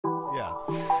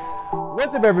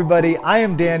What's up everybody, I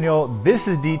am Daniel, this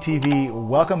is DTV,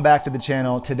 welcome back to the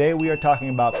channel. Today we are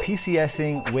talking about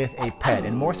PCSing with a pet,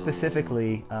 and more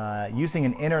specifically using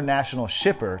an international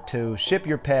shipper to ship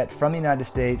your pet from the United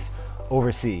States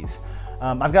overseas.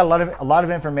 I've got a lot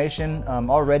of information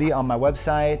already on my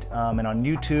website and on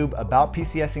YouTube about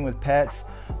PCSing with pets,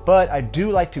 but I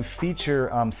do like to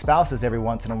feature spouses every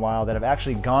once in a while that have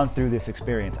actually gone through this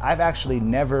experience. I've actually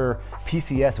never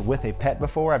PCS with a pet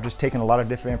before. I've just taken a lot of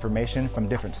different information from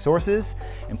different sources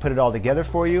and put it all together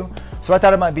for you. So I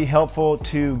thought it might be helpful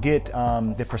to get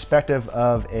the perspective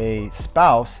of a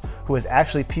spouse who has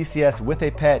actually PCS with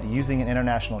a pet using an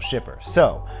international shipper.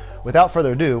 So without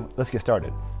further ado, let's get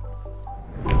started.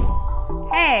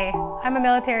 Hey, I'm a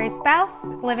military spouse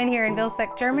living here in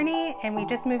Vilseck, Germany, and we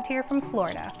just moved here from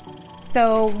Florida.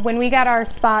 So when we got our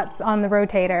spots on the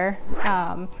Rotator,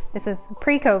 this was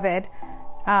pre-COVID,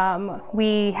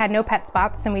 we had no pet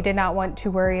spots and we did not want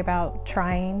to worry about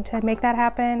trying to make that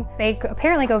happen. They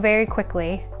apparently go very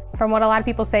quickly. From what a lot of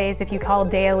people say is if you call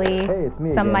daily,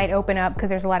 some again might open up because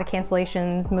there's a lot of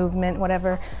cancellations, movement,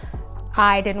 whatever.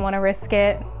 I didn't want to risk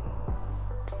it,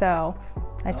 so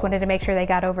I just wanted to make sure they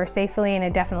got over safely, and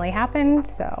it definitely happened.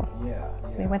 So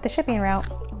we went the shipping route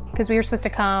because we were supposed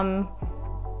to come,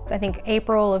 I think,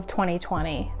 April of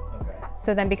 2020. Okay.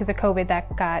 So then because of COVID,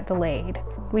 that got delayed.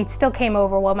 We still came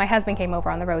over, well, my husband came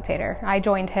over on the Rotator. I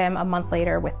joined him a month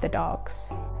later with the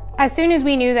dogs. As soon as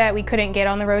we knew that we couldn't get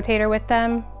on the Rotator with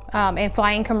them, and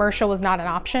flying commercial was not an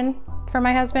option for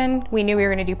my husband, we knew we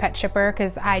were gonna do pet shipper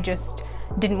because I just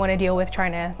didn't want to deal with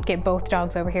trying to get both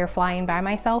dogs over here flying by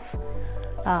myself.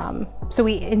 So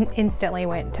we instantly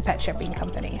went to pet shipping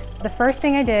companies. The first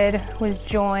thing I did was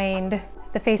joined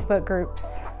the Facebook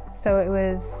groups. So it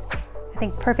was, I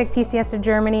think, Perfect PCS of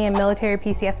Germany and Military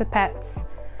PCS with Pets.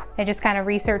 I just kind of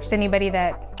researched anybody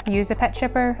that used a pet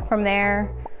shipper. From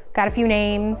there, got a few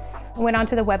names, went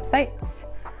onto the websites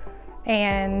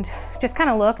and just kind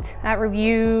of looked at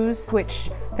reviews, which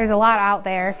there's a lot out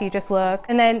there if you just look.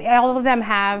 And then all of them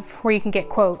have where you can get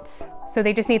quotes. So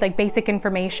they just need like basic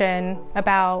information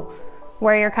about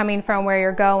where you're coming from, where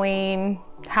you're going,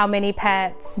 how many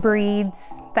pets,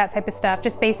 breeds, that type of stuff,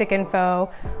 just basic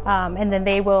info. And then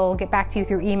they will get back to you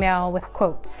through email with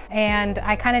quotes. And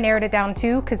I kind of narrowed it down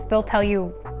too, because they'll tell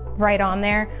you right on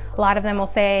there. A lot of them will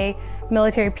say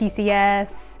military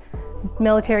PCS,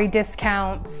 military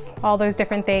discounts, all those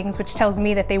different things, which tells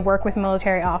me that they work with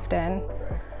military often.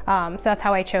 So that's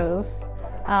how I chose.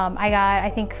 I got, I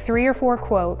think, 3 or 4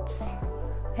 quotes,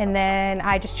 and then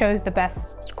I just chose the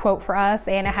best quote for us,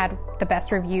 and it had the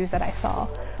best reviews that I saw.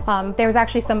 There was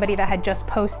actually somebody that had just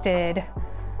posted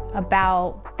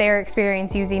about their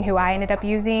experience using who I ended up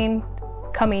using,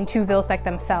 coming to Vilseck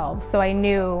themselves, so I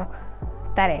knew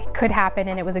that it could happen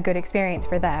and it was a good experience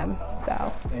for them.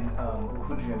 So. And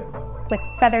who did you end up going with? With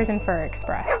Feathers and Fur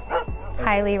Express.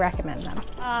 Highly recommend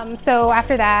them. So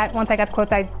after that, once I got the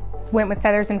quotes, I went with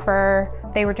Feathers and Fur.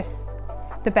 They were just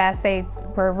the best. They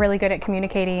were really good at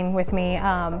communicating with me.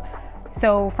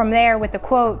 So from there with the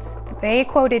quotes, they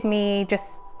quoted me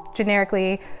just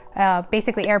generically,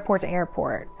 basically airport to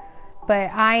airport.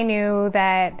 But I knew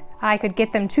that I could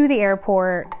get them to the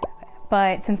airport,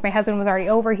 but since my husband was already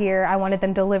over here, I wanted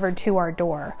them delivered to our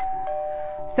door.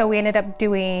 So we ended up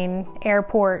doing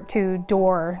airport to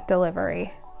door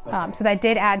delivery. So that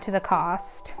did add to the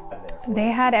cost. They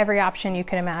had every option you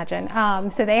can imagine.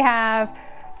 So they have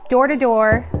door to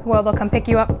door, well, they'll come pick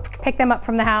them up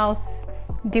from the house,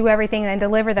 do everything, and then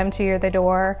deliver them to the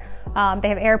door. They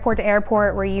have airport to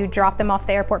airport where you drop them off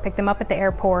the airport, pick them up at the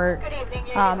airport.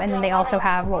 And then they also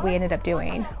have what we ended up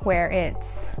doing, where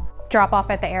it's drop off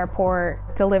at the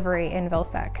airport, delivery in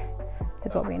Vilseck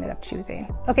is what we ended up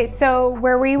choosing. Okay, so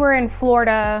where we were in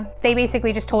Florida, they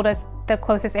basically just told us the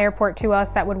closest airport to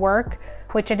us that would work,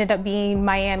 which ended up being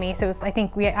Miami. So it was, I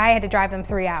think I had to drive them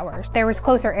 3 hours. There was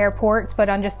closer airports, but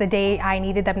on just the day I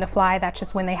needed them to fly, that's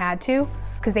just when they had to,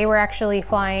 because they were actually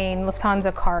flying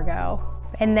Lufthansa cargo.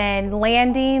 And then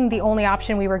landing, the only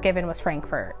option we were given was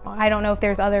Frankfurt. I don't know if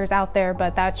there's others out there,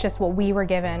 but that's just what we were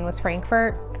given was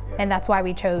Frankfurt. And that's why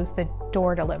we chose the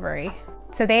door delivery.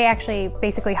 So they actually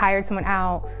basically hired someone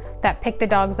out that picked the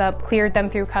dogs up, cleared them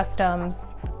through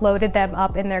customs, loaded them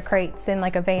up in their crates in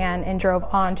like a van, and drove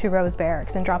on to Rose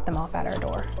Barracks and dropped them off at our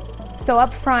door. So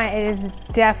up front, it is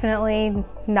definitely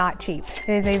not cheap.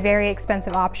 It is a very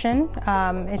expensive option.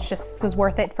 It just was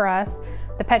worth it for us.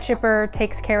 The pet shipper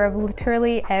takes care of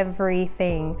literally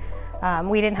everything.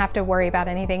 We didn't have to worry about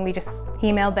anything. We just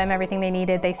emailed them everything they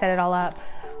needed. They set it all up.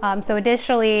 So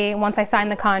additionally, once I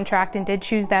signed the contract and did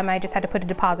choose them, I just had to put a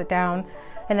deposit down.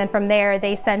 And then from there,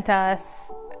 they sent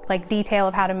us like detail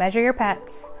of how to measure your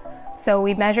pets, So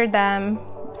we measured them,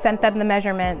 sent them the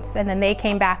measurements, and then they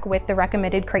came back with the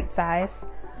recommended crate size.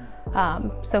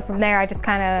 So from there I just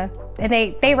kind of, and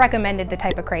they recommended the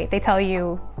type of crate. They tell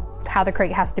you how the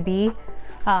crate has to be,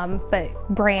 but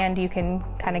brand, you can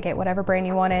kind of get whatever brand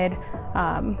you wanted.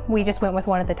 We just went with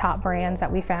one of the top brands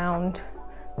that we found,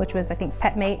 which was I think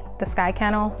PetMate, the Sky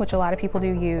Kennel, which a lot of people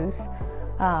do use.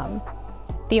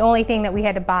 The only thing that we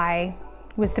had to buy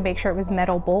was to make sure it was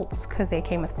metal bolts because they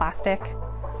came with plastic.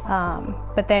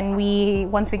 But then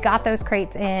once we got those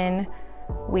crates in,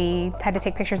 we had to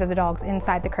take pictures of the dogs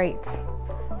inside the crates.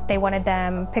 They wanted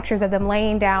pictures of them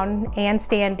laying down and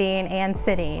standing and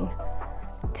sitting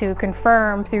to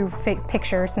confirm through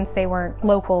pictures, since they weren't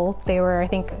local. They were, I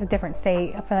think, a different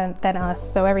state than us,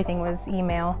 so everything was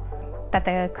email, that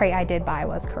the crate I did buy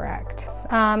was correct.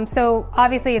 So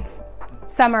obviously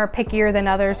some are pickier than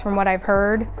others from what I've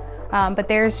heard, but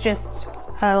there's just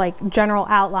a general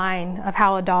outline of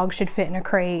how a dog should fit in a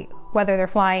crate, whether they're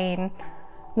flying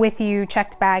with you,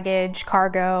 checked baggage,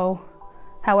 cargo,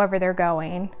 however they're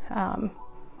going,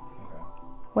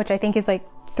 which I think is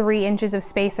 3 inches of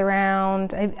space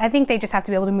around. I think they just have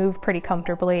to be able to move pretty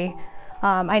comfortably.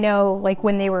 I know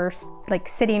when they were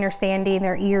sitting or standing,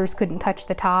 their ears couldn't touch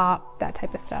the top, that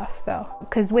type of stuff. So,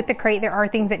 because with the crate, there are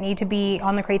things that need to be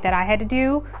on the crate that I had to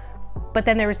do, but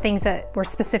then there was things that were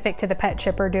specific to the pet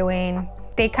shipper doing.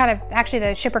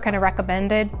 The shipper kind of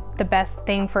recommended the best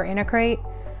thing for in a crate,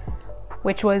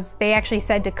 which was, they actually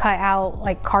said to cut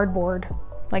out cardboard,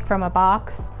 from a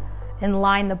box, and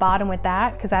line the bottom with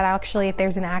that, because that actually, if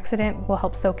there's an accident, will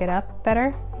help soak it up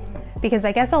better. Because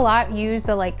I guess a lot use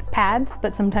the pads,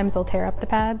 but sometimes they'll tear up the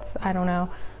pads. I don't know.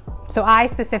 So I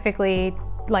specifically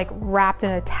wrapped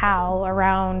in a towel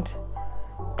around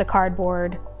the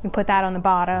cardboard and put that on the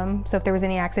bottom. So if there was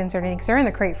any accidents or anything, because they're in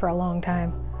the crate for a long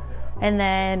time. And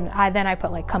then I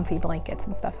put comfy blankets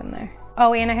and stuff in there.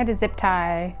 Oh, and I had to zip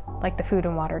tie the food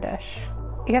and water dish.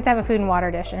 You have to have a food and water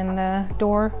dish in the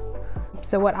door.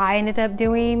 So what I ended up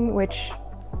doing, which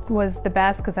was the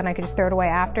best because then I could just throw it away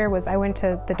after, was I went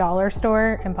to the dollar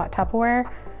store and bought Tupperware,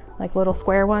 little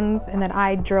square ones, and then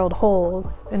I drilled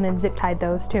holes and then zip tied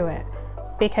those to it,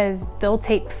 because they'll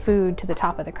tape food to the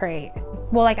top of the crate.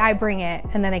 Well, I bring it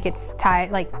and then it gets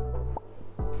tied,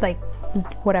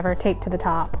 whatever, taped to the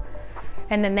top.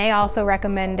 And then they also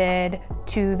recommended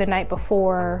to the night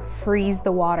before freeze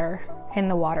the water in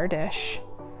the water dish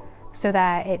so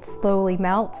that it slowly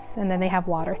melts and then they have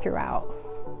water throughout.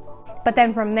 But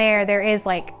then from there is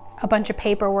a bunch of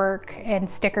paperwork and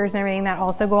stickers and everything that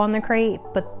also go on the crate,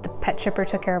 but the pet shipper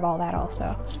took care of all that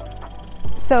also.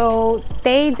 So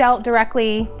they dealt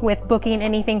directly with booking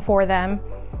anything for them.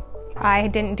 I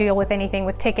didn't deal with anything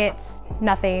with tickets,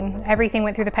 nothing. Everything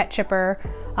went through the pet shipper.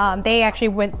 They actually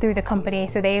went through the company,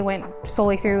 so they went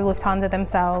solely through Lufthansa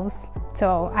themselves.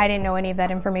 So I didn't know any of that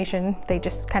information. They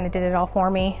just kind of did it all for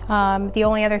me. The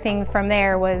only other thing from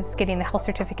there was getting the health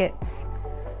certificates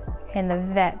and the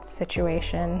vet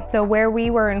situation. So where we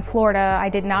were in Florida, I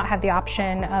did not have the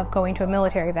option of going to a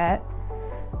military vet,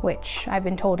 which I've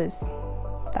been told is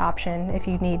the option if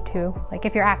you need to.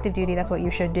 If you're active duty, that's what you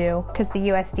should do, because the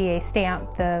USDA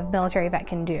stamp the military vet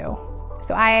can do.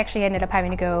 So I actually ended up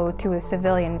having to go through a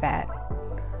civilian vet,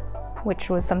 which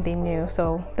was something new.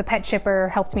 So the pet shipper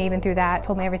helped me even through that,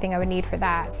 told me everything I would need for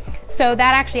that. So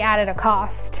that actually added a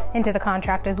cost into the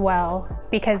contract as well,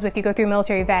 because if you go through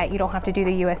military vet, you don't have to do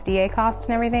the USDA cost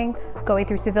and everything. Going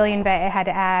through civilian vet, it had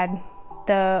to add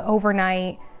the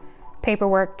overnight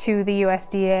paperwork to the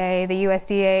USDA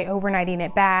overnighting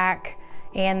it back,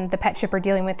 and the pet shipper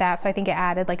dealing with that. So I think it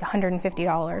added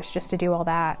 $150 just to do all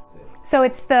that. So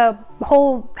it's the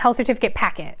whole health certificate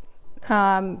packet.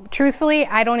 Truthfully,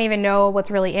 I don't even know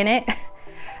what's really in it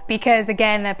because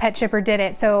again, the pet shipper did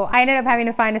it. So I ended up having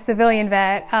to find a civilian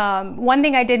vet. One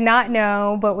thing I did not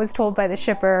know, but was told by the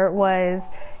shipper, was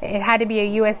it had to be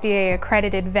a USDA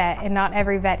accredited vet, and not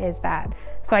every vet is that.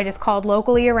 So I just called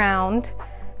locally around,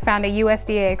 found a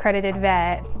USDA accredited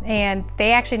vet, and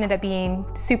they actually ended up being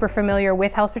super familiar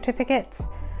with health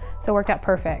certificates. So it worked out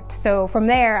perfect. So from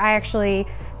there, I actually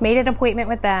made an appointment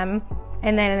with them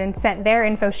and then sent their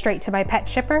info straight to my pet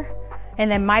shipper.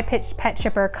 And then my pet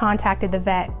shipper contacted the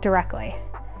vet directly.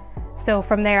 So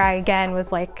from there, I again was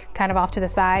kind of off to the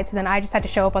side. So then I just had to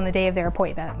show up on the day of their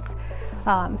appointments.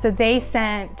 So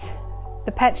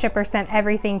the pet shipper sent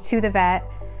everything to the vet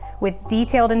with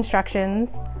detailed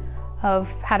instructions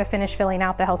of how to finish filling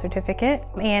out the health certificate.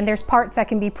 And there's parts that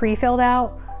can be pre-filled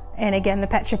out. And again, the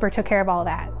pet shipper took care of all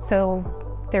that. So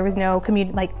there was no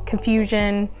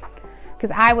confusion,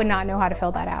 because I would not know how to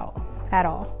fill that out at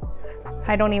all.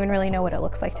 I don't even really know what it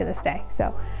looks like to this day.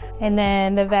 So And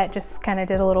then the vet just kind of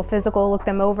did a little physical, looked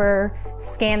them over,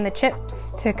 scanned the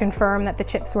chips to confirm that the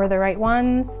chips were the right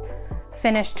ones,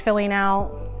 finished filling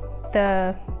out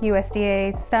the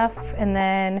USDA stuff, and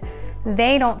then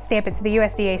they don't stamp it, so the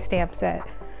USDA stamps it.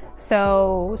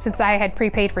 So since I had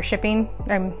prepaid for shipping,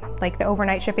 like the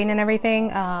overnight shipping and everything,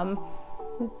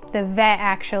 the vet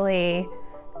actually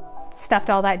stuffed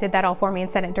all that, did that all for me, and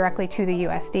sent it directly to the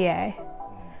USDA.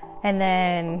 And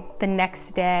then the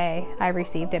next day I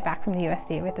received it back from the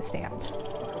USDA with the stamp.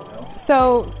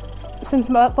 So since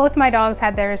both my dogs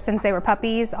had theirs since they were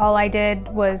puppies, all I did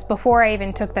was, before I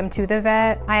even took them to the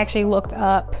vet, I actually looked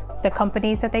up the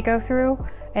companies that they go through,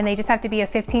 and they just have to be a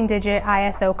 15-digit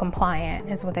ISO compliant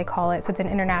is what they call it. So it's an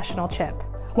international chip.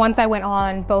 Once I went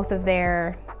on both of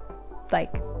their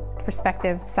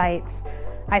respective sites,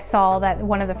 I saw that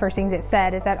one of the first things it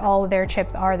said is that all of their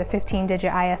chips are the 15-digit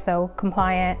ISO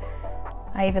compliant.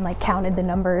 I even counted the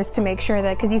numbers to make sure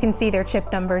that, because you can see their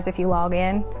chip numbers if you log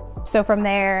in. So from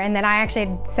there, and then I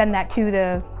actually sent that to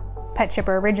the pet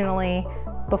shipper originally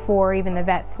before even the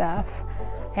vet stuff,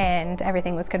 and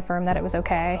everything was confirmed that it was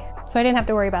okay. So I didn't have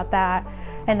to worry about that.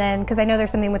 And then, because I know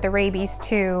there's something with the rabies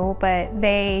too, but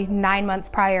they 9 months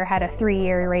prior had a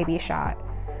 3-year rabies shot.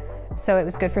 So it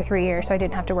was good for 3 years, so I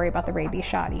didn't have to worry about the rabies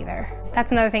shot either.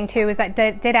 That's another thing too, is that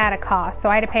did add a cost. So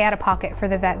I had to pay out of pocket for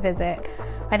the vet visit.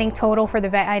 I think total for the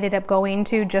vet I ended up going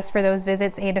to just for those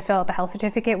visits and to fill out the health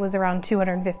certificate was around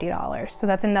 $250. So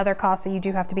that's another cost that you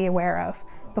do have to be aware of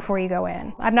before you go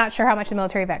in. I'm not sure how much the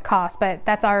military vet costs, but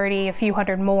that's already a few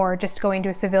hundred more just going to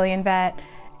a civilian vet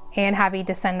and having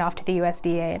to send off to the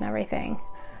USDA and everything.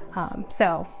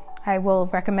 So I will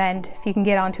recommend, if you can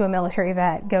get onto a military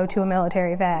vet, go to a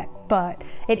military vet. But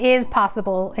it is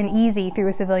possible and easy through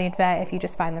a civilian vet if you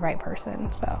just find the right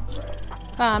person. So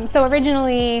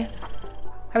originally,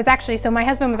 so my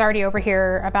husband was already over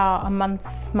here about a month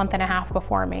and a half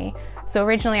before me. So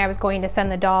originally I was going to send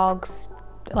the dogs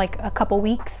a couple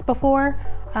weeks before,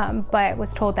 but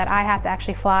was told that I have to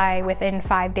actually fly within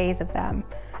 5 days of them.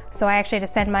 So I actually had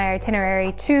to send my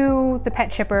itinerary to the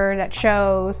pet shipper that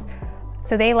shows.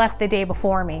 So they left the day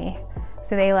before me.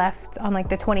 So they left on the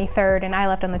 23rd and I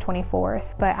left on the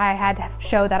 24th, but I had to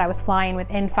show that I was flying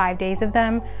within 5 days of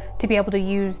them to be able to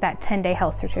use that 10-day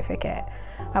health certificate.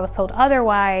 I was told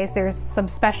otherwise. There's some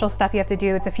special stuff you have to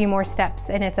do. It's a few more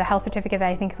steps, and it's a health certificate that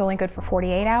I think is only good for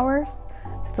 48 hours.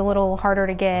 So it's a little harder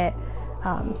to get.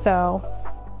 So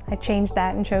I changed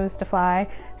that and chose to fly.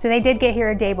 So they did get here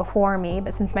a day before me,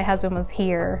 but since my husband was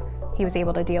here, he was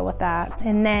able to deal with that.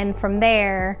 And then from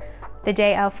there, the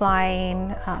day of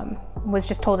flying, was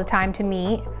just told a time to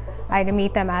meet. I had to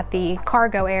meet them at the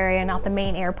cargo area, not the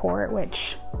main airport,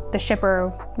 which the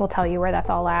shipper will tell you where that's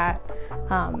all at.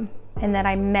 And then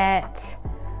I met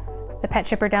the pet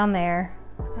shipper down there,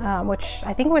 which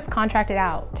I think was contracted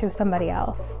out to somebody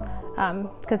else.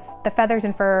 Because the Feathers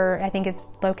and Fur, I think, is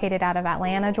located out of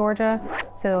Atlanta, Georgia.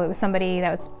 So it was somebody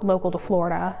that was local to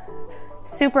Florida.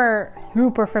 Super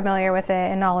familiar with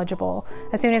it and knowledgeable.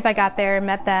 As soon as I got there and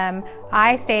met them,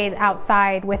 I stayed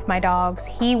outside with my dogs.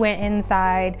 He went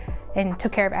inside and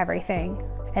took care of everything.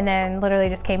 And then literally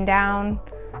just came down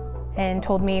and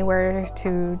told me where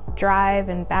to drive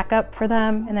and back up for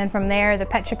them. And then from there, the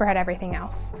pet shipper had everything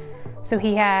else. So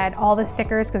he had all the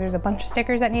stickers, because there's a bunch of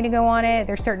stickers that need to go on it.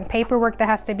 There's certain paperwork that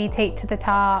has to be taped to the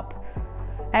top,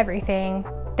 everything.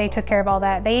 They took care of all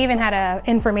that. They even had an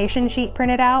information sheet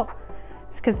printed out,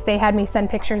 because they had me send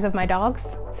pictures of my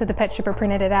dogs. So the pet shipper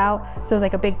printed it out. So it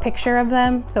was a big picture of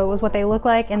them. So it was what they look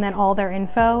like, and then all their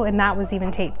info, and that was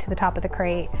even taped to the top of the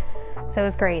crate. So it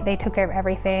was great. They took care of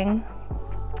everything.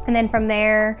 And then from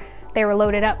there, they were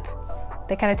loaded up.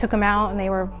 They kind of took them out and they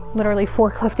were literally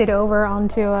forklifted over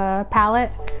onto a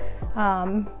pallet.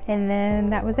 And then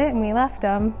that was it, and we left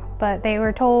them. But they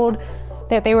were told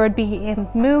that they would be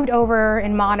moved over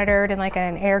and monitored in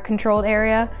an air-controlled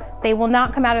area. They will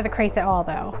not come out of the crates at all,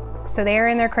 though. So they are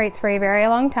in their crates for a very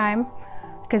long time,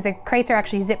 because the crates are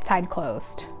actually zip-tied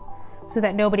closed so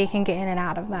that nobody can get in and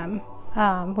out of them,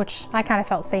 which I kind of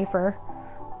felt safer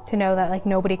to know that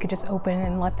nobody could just open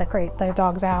and let the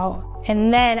dogs out.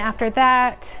 And then after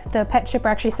that, the pet shipper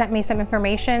actually sent me some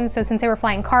information. So since they were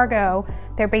flying cargo,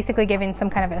 they're basically giving some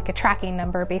kind of a tracking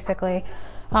number, basically,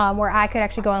 where I could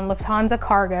actually go on Lufthansa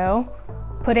Cargo,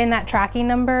 put in that tracking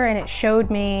number, and it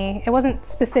showed me, it wasn't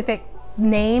specific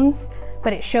names,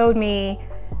 but it showed me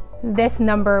this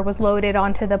number was loaded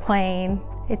onto the plane.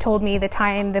 It told me the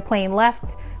time the plane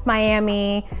left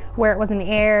Miami, where it was in the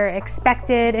air,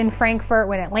 expected in Frankfurt,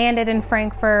 when it landed in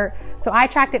Frankfurt. So I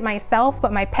tracked it myself,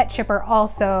 but my pet shipper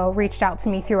also reached out to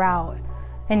me throughout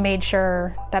and made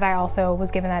sure that I also was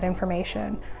given that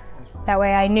information. That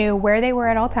way I knew where they were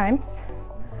at all times.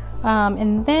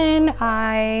 And then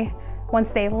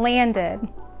once they landed,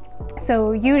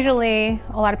 so usually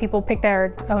a lot of people pick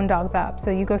their own dogs up.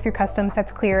 So you go through customs, have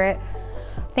to clear it.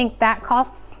 I think that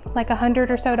costs like $100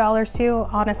 or so too.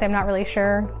 Honestly, I'm not really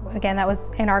sure. Again, that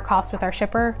was in our cost with our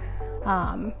shipper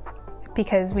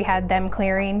because we had them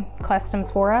clearing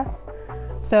customs for us.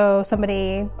 So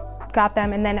somebody got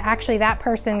them, and then actually that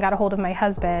person got a hold of my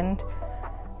husband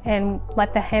and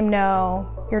let him know,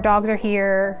 your dogs are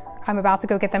here. I'm about to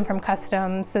go get them from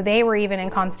customs. So they were even in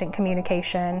constant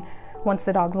communication once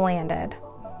the dogs landed.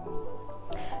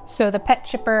 So the pet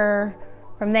shipper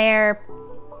from there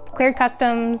cleared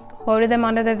customs, loaded them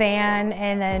onto the van,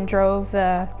 and then drove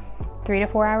the 3 to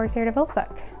 4 hours here to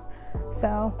Vilseck.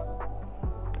 So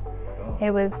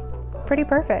it was pretty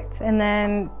perfect. And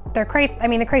then their crates, I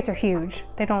mean, the crates are huge.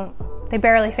 They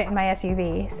barely fit in my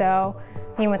SUV. So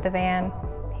even with the van,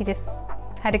 he just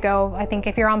had to go. I think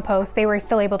if you're on post, they were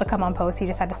still able to come on post. He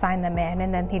just had to sign them in,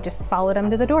 and then he just followed them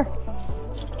to the door.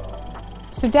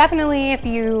 So definitely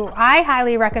I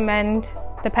highly recommend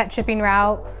the pet shipping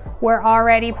route. We're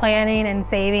already planning and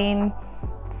saving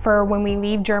for when we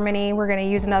leave Germany. We're gonna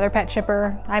use another pet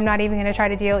shipper. I'm not even gonna try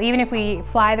to deal, even if we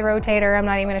fly the Rotator, I'm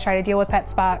not even gonna try to deal with pet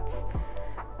spots.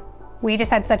 We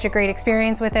just had such a great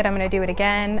experience with it. I'm gonna do it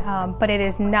again, but it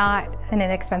is not an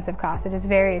inexpensive cost. It is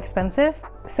very expensive.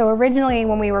 So originally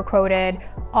when we were quoted,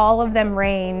 all of them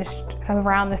ranged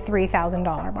around the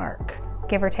 $3,000 mark,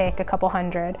 give or take a couple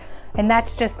hundred. And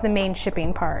that's just the main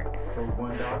shipping part. For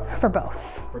one dog? For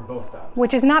both. For both dogs.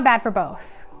 Which is not bad for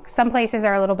both. Some places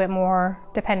are a little bit more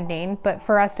depending, but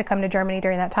for us to come to Germany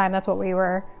during that time, that's what we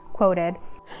were quoted.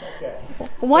 Okay.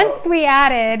 Once we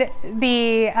added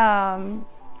the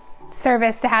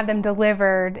service to have them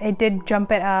delivered, it did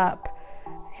jump it up.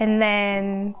 And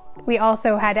then we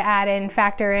also had to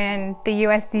factor in the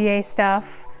USDA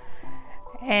stuff.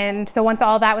 And so once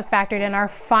all that was factored in, our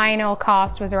final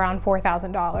cost was around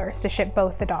 $4,000 to ship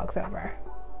both the dogs over.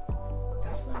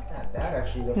 That's not that bad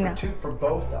actually, though, No. for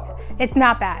both dogs. It's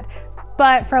not bad.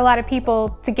 But for a lot of people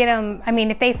to get them, I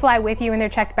mean, if they fly with you in their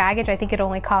checked baggage, I think it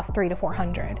only costs $300 to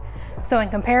 $400. So in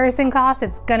comparison cost,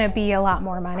 it's gonna be a lot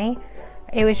more money.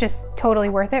 It was just totally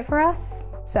worth it for us.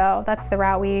 So that's the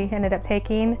route we ended up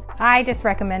taking. I just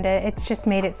recommend it. It's just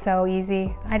made it so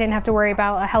easy. I didn't have to worry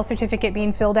about a health certificate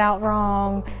being filled out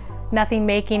wrong, nothing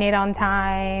making it on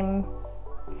time,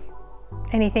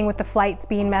 anything with the flights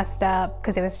being messed up,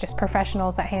 because it was just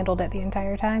professionals that handled it the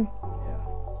entire time.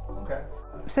 Yeah. Okay.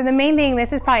 So the main thing,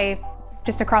 this is probably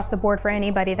just across the board for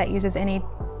anybody that uses any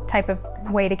type of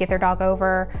way to get their dog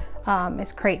over,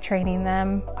 is crate training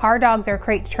them. Our dogs are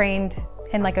crate trained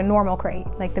in like a normal crate,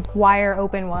 like the wire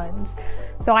open ones.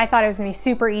 So I thought it was gonna be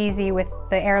super easy with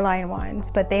the airline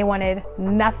ones, but they wanted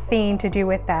nothing to do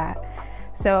with that.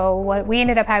 So what we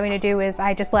ended up having to do is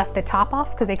I just left the top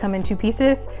off because they come in 2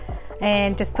 pieces,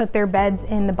 and just put their beds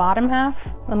in the bottom half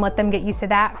and let them get used to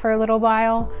that for a little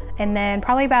while. And then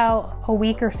probably about a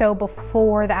week or so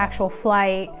before the actual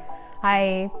flight,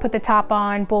 I put the top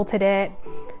on, bolted it,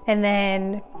 and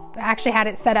then actually had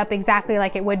it set up exactly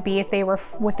like it would be if they were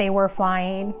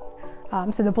flying.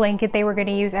 So the blanket, they were going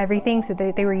to use everything, so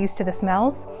they were used to the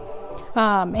smells.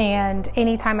 And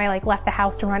anytime I left the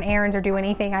house to run errands or do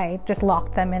anything, I just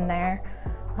locked them in there.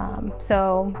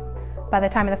 So by the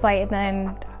time of the flight, and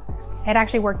then it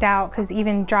actually worked out, because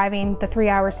even driving the 3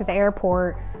 hours to the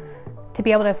airport, to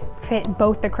be able to fit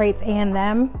both the crates and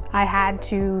them, I had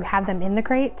to have them in the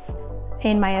crates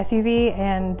in my SUV,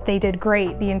 and they did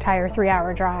great the entire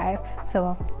 3-hour drive.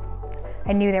 So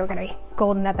I knew they were gonna be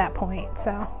golden at that point.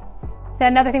 So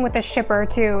another thing with the shipper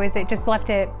too is it just left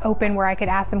it open where I could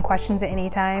ask them questions at any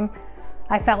time.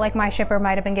 I felt like my shipper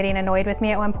might have been getting annoyed with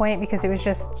me at one point because it was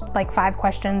just like 5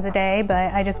 questions a day,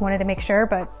 but I just wanted to make sure.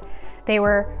 But they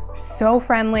were so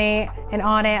friendly and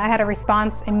on it. I had a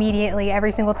response immediately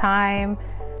every single time.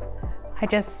 I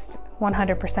just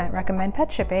 100% recommend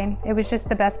pet shipping. It was just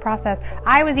the best process.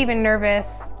 I was even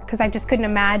nervous because I just couldn't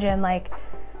imagine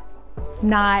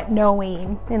not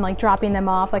knowing and dropping them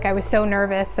off. I was so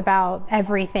nervous about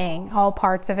everything, all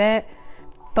parts of it,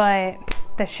 but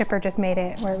the shipper just made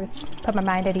it where it was put my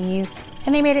mind at ease,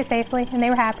 and they made it safely and they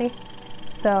were happy.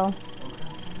 So.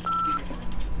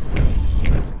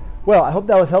 Well, I hope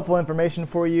that was helpful information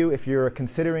for you. If you're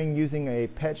considering using a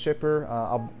pet shipper,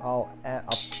 I'll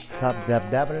stop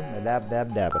dab-dabbing.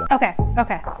 Okay.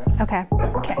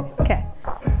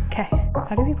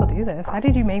 How do people do this? How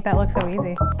did you make that look so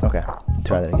easy? Okay,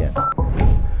 try that again.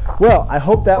 Well, I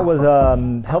hope that was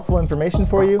helpful information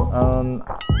for you.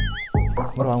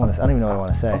 What do I want to say? I don't even know what I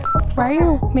want to say. Why are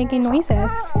you making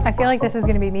noises? I feel like this is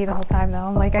going to be me the whole time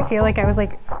though. Like I feel like I was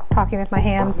like talking with my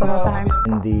hands the whole time.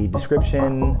 In the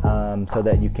description so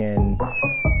that you can,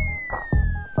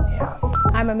 yeah.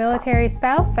 I'm a military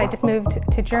spouse. I just moved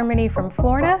to Germany from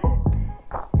Florida.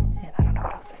 And I don't know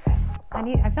what else to say.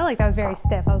 I felt like that was very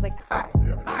stiff. I was like,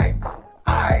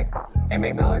 I am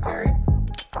a military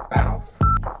spouse.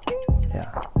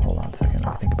 Yeah, hold on a second.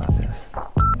 Let me think about this.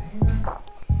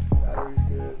 Battery's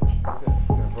good. Okay,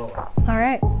 all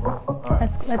right,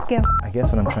 let's go. I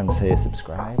guess what I'm trying to say is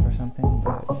subscribe or something,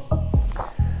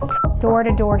 but... Door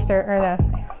to door, sir, or the...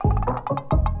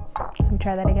 Let me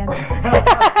try that again.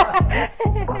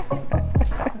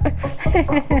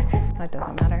 That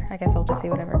doesn't matter. I guess I'll just see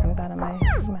whatever comes out of my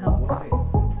mouth. We'll see.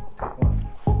 Take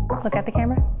one. Look at the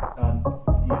camera.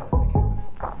 Yeah,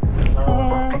 the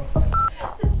camera.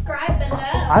 Subscribe below.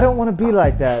 I don't want to be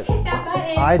like that. Hit that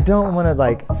button. I don't want to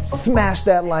like smash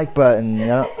that like button. You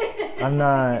know? I'm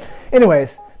not.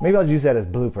 Anyways, maybe I'll use that as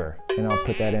blooper, and I'll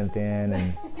put that in thin,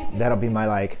 and that'll be my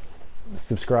like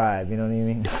subscribe. You know what I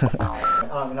mean?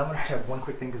 And I'm gonna check one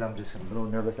quick thing because I'm just a little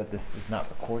nervous that this is not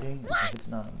recording. If it's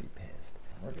not, I'm gonna be pissed.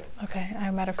 We're good. Okay,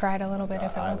 I might have cried a little bit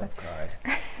if it I wasn't. would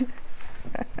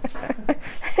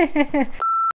have cried.